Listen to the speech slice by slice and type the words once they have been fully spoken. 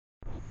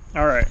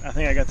Alright, I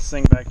think I got this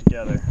thing back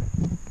together.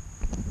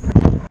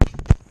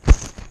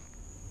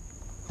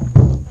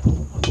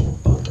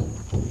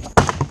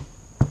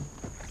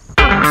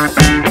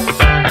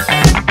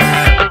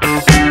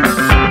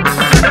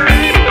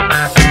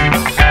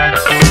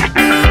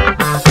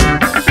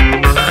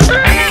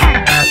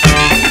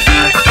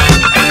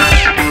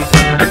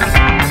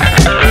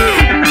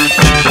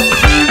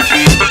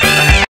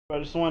 I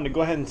just wanted to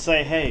go ahead and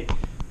say, hey,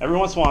 every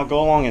once in a while I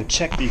go along and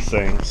check these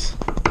things.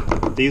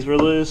 These were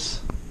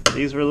loose.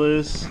 These were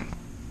loose.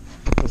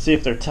 Let's see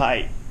if they're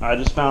tight. I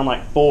just found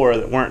like 4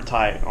 that weren't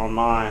tight on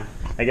mine.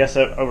 I guess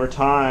over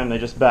time they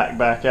just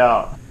back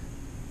out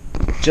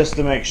just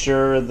to make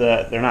sure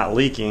that they're not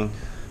leaking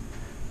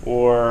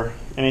or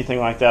anything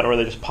like that, or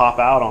they just pop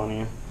out on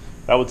you.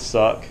 That would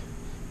suck.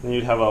 Then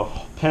you'd have a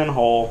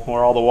pinhole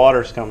where all the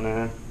water's coming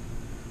in.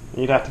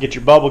 You'd have to get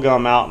your bubble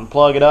gum out and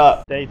plug it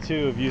up. Day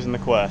 2 of using the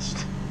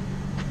Quest.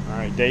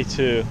 Alright, day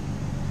 2.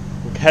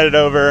 We're headed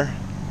over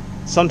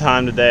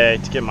sometime today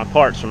to get my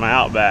parts from my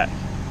Outback.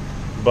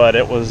 But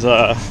it was,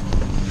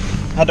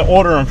 had to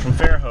order them from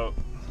Fairhope.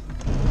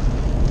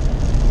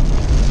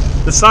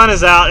 The sun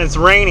is out and it's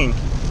raining.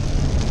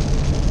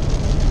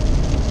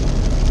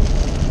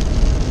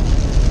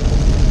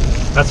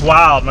 That's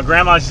wild. My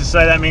grandma used to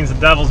say that means the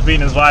devil's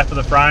beating his wife with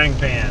a frying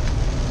pan.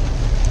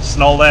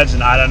 Snow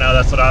legend, I don't know,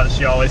 that's what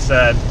she always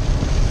said.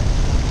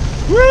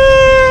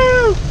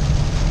 Woo!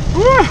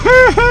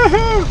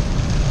 Woo!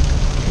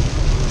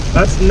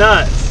 That's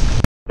nuts.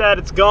 That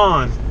it's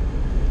gone.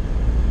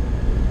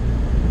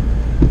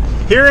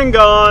 Here and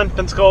gone,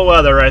 Pensacola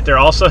weather right there.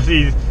 Also,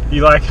 you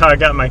like how I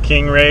got my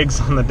king rigs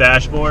on the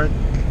dashboard?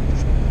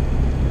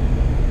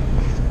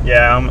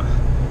 Yeah,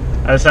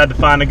 I just had to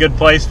find a good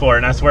place for it,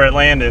 and that's where it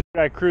landed.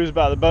 I cruise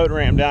by the boat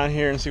ramp down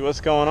here and see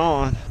what's going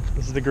on.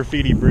 This is the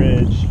graffiti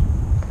bridge.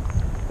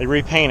 They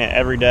repaint it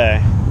every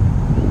day.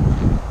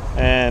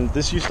 And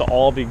this used to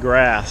all be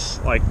grass,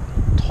 like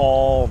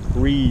tall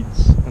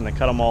reeds, and they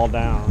cut them all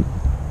down.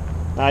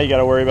 Now you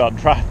gotta worry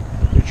about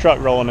your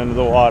truck rolling into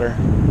the water.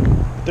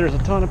 But there's a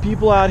ton of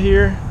people out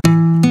here.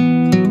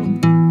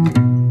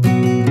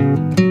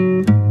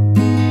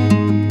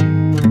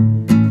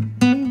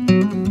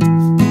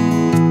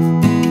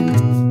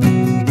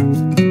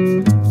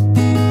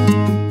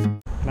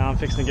 Now I'm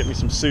fixing to get me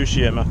some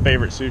sushi at my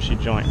favorite sushi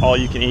joint, all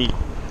you can eat.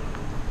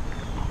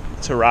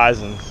 It's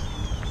Horizons.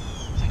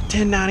 It's like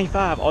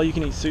 $10.95, all you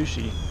can eat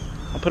sushi.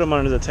 I put them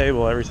under the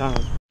table every time.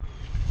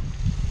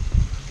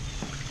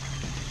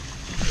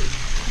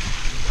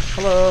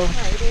 Hello.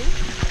 How are you doing?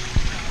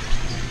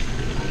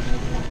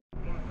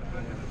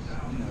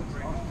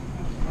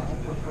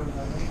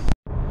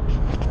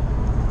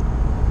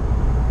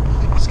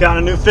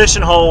 Scouting a new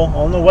fishing hole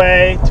on the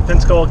way to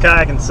Pensacola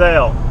Kayak and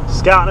Sail.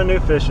 Scouting a new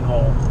fishing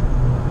hole.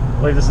 I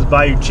believe this is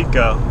Bayou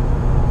Chico.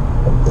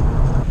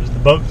 There's the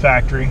boat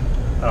factory.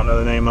 I don't know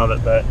the name of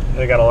it, but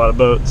they got a lot of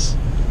boats.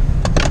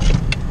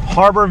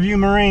 Harbor View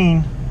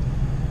Marine.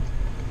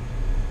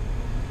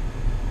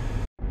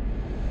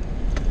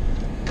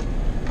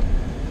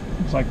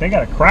 Looks like they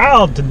got a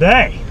crowd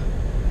today.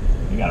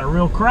 They got a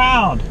real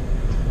crowd. I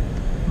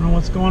don't know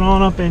what's going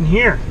on up in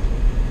here.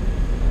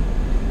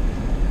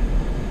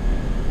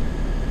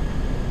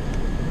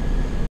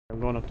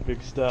 I'm going up the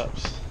big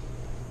steps.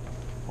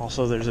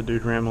 Also, there's a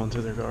dude rambling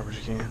through their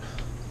garbage can.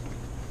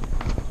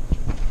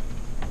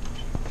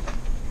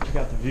 Check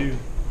out the view.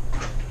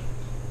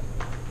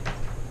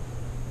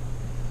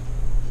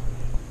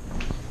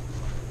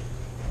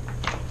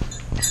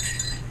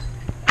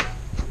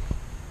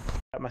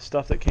 Got my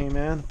stuff that came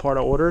in, the part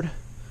I ordered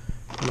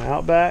from my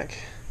Outback.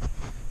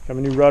 Got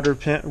my new rudder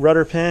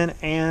pin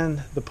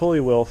and the pulley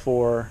wheel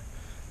for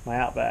my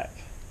Outback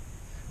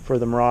for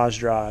the Mirage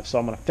Drive. So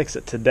I'm going to fix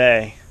it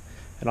today,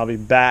 and I'll be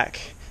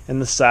back in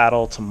the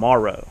saddle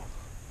tomorrow.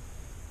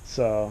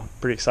 So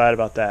pretty excited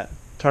about that.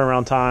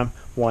 Turnaround time,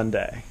 1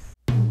 day.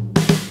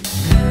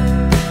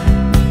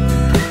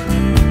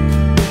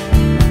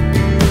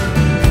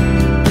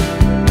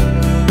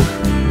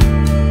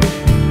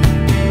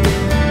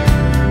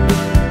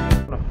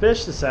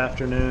 Fish this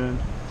afternoon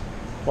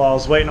while I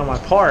was waiting on my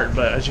part,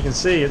 but as you can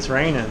see, it's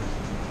raining.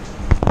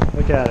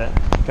 Look at it.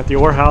 Got the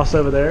oar house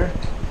over there.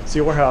 It's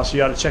the oar house, you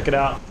got to check it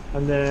out.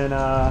 And then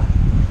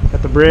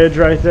got the bridge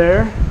right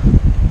there.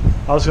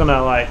 I was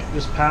gonna like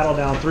just paddle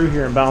down through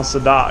here and bounce the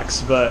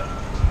docks, but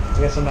I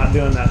guess I'm not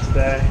doing that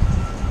today.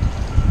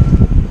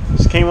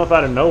 Just came up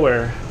out of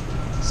nowhere.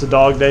 It's the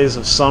dog days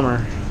of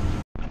summer.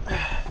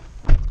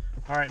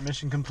 All right,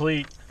 mission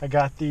complete. I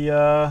got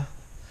the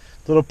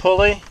little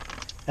pulley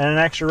and an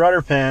extra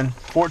rudder pin,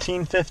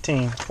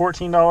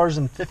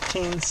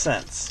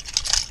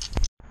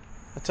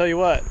 $14.15. I tell you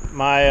what,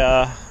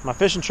 my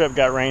fishing trip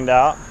got rained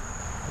out.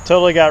 It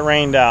totally got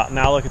rained out.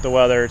 Now look at the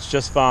weather, it's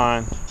just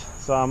fine.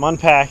 So I'm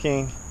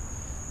unpacking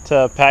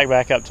to pack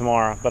back up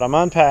tomorrow. But I'm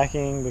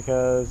unpacking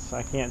because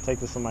I can't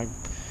take this on my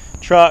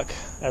truck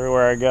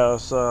everywhere I go.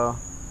 So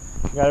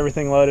I got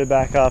everything loaded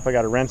back up. I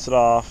got to rinse it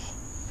off.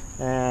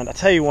 And I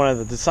tell you, one of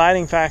the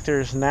deciding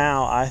factors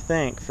now, I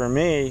think, for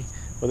me,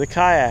 with a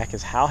kayak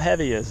is how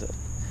heavy is it?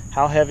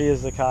 How heavy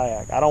is the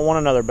Kayak? I don't want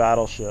another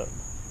battleship.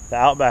 The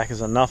Outback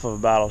is enough of a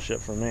battleship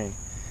for me.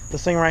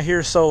 This thing right here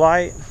is so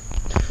light.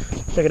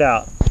 Check it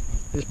out.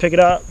 Just pick it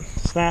up,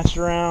 snatch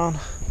it around.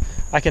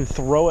 I can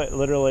throw it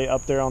literally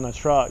up there on the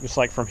truck, just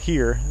like from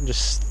here, and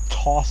just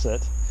toss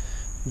it.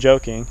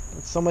 Joking.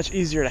 It's so much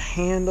easier to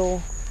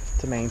handle,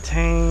 to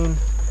maintain,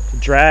 to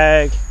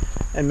drag,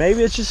 and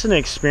maybe it's just an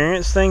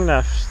experience thing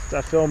that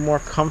I feel more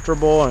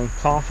comfortable and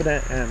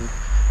confident in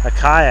a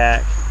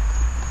Kayak.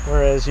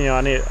 Whereas, you know,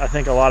 I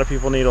think a lot of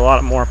people need a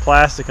lot more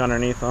plastic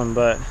underneath them,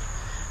 but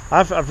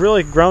I've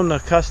really grown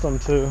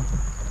accustomed to,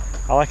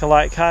 I like a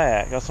light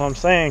Kayak. That's what I'm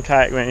saying,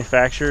 kayak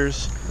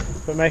manufacturers.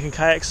 But making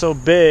kayaks so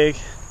big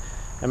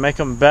and make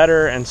them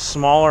better and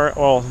smaller,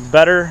 well,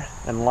 better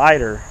and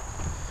lighter.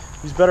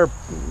 Use better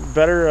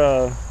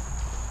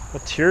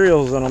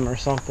materials in them or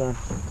something.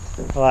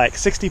 Like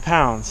 60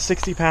 pounds.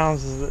 60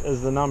 pounds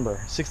is the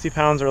number. 60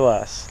 pounds or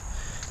less.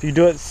 If you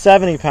do it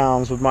 70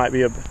 pounds,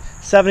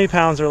 70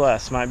 pounds or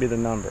less might be the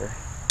number.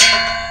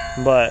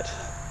 But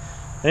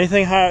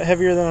anything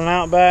heavier than an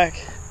Outback,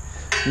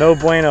 no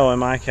bueno in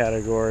my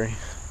category.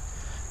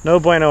 No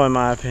bueno in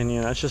my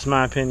opinion. That's just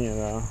my opinion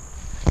though.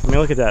 I mean,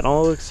 look at that.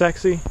 Don't it look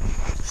sexy?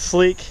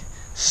 Sleek,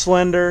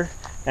 slender,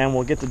 and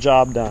will get the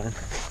job done.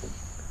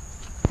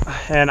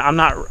 And I'm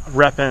not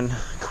repping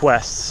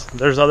Quests.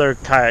 There's other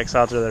kayaks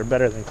out there that are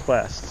better than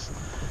Quests.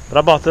 But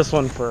I bought this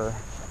one for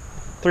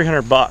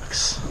 300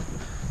 bucks.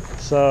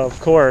 So, of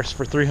course,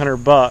 for 300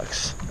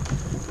 bucks,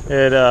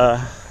 it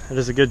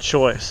is a good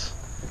choice.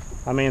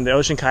 I mean, the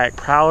Ocean Kayak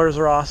Prowlers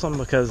are awesome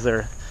because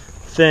they're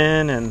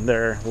thin and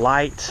they're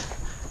light.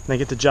 And they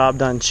get the job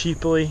done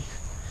cheaply.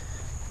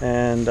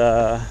 And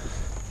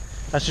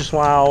that's just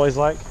why I always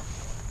like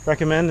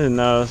recommending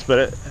those.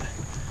 But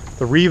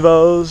the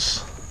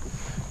Revos,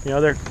 you know,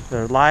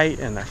 they're light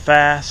and they're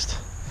fast,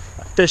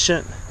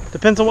 efficient.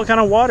 Depends on what kind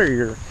of water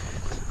you're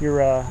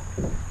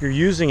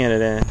using it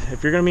in.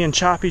 If you're going to be in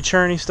choppy,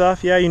 churny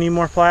stuff, yeah, you need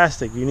more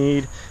plastic. You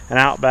need an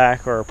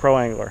Outback or a Pro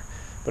Angler.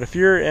 But if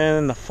you're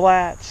in the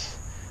flats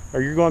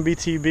or you're going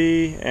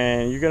BTB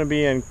and you're going to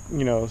be in,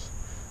 you know,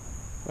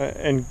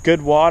 in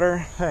good water,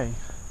 hey,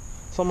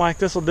 something like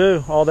this will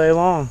do all day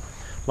long.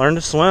 Learn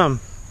to swim.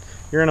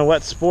 You're in a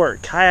wet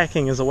sport.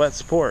 Kayaking is a wet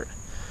sport.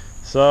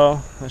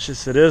 So that's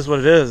just, it is what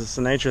it is. It's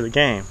the nature of the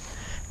game.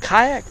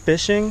 Kayak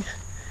fishing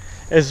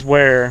is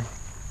where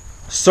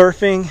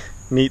surfing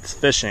meets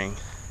fishing.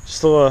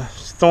 Just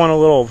throwing a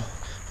little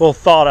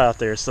thought out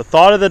there. It's the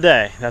thought of the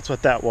day. That's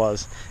what that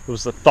was. It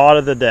was the thought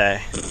of the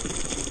day.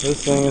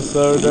 This thing is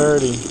so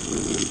dirty.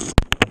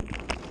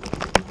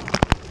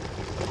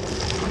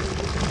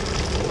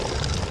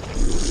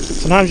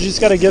 Sometimes you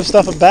just gotta give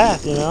stuff a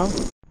bath, you know?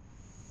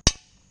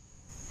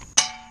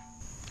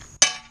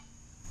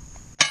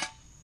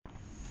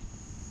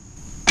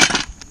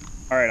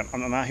 Alright,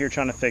 I'm out here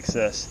trying to fix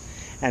this.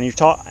 And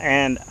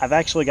I've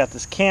actually got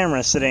this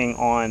camera sitting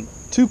on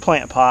 2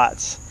 plant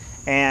pots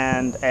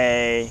and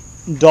a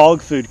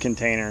dog food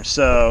container.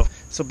 So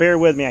bear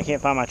with me, I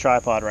can't find my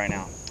tripod right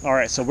now.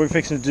 Alright, so we're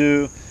fixing to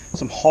do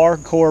some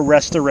hardcore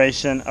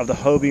restoration of the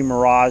Hobie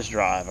Mirage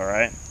Drive,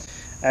 alright?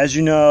 As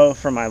you know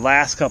from my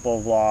last couple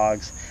of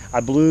vlogs, I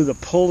blew the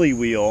pulley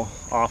wheel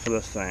off of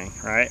this thing,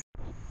 right?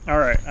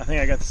 Alright, I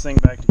think I got this thing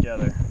back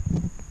together.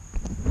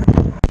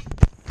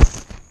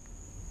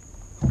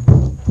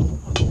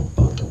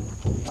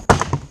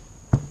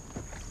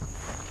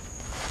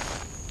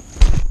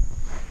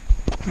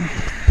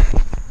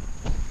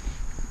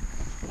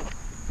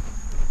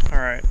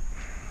 Alright,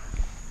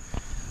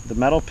 the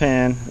metal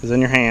pin is in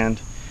your hand.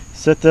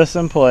 Sit this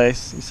in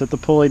place, you sit the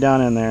pulley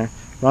down in there,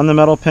 run the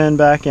metal pin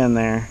back in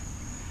there,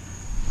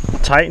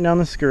 tighten down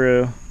the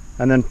screw,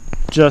 and then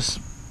just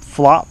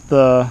flop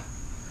the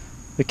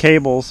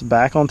cables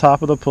back on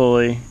top of the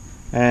pulley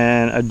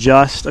and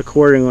adjust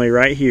accordingly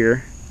right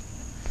here,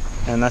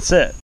 and that's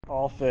it.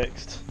 All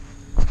fixed.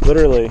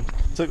 Literally,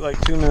 it took like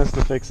 2 minutes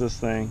to fix this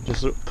thing.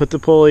 Just put the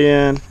pulley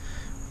in,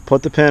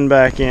 put the pin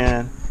back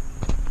in,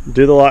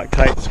 do the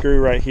Loctite screw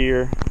right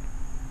here,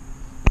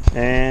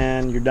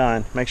 and you're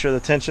done. Make sure the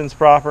tension's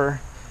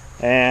proper,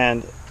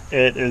 and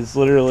it is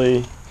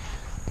literally,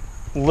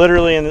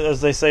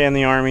 as they say in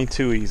the Army,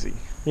 too easy.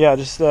 Yeah,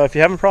 just if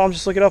you have a problem,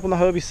 just look it up on the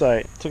Hobie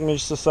site. It took me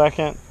just a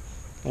second,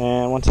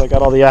 and once I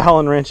got all the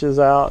Allen wrenches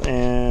out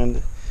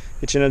and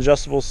get you an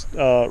adjustable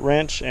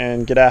wrench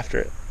and get after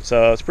it.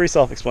 So it's pretty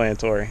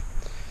self-explanatory.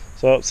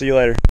 So see you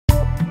later.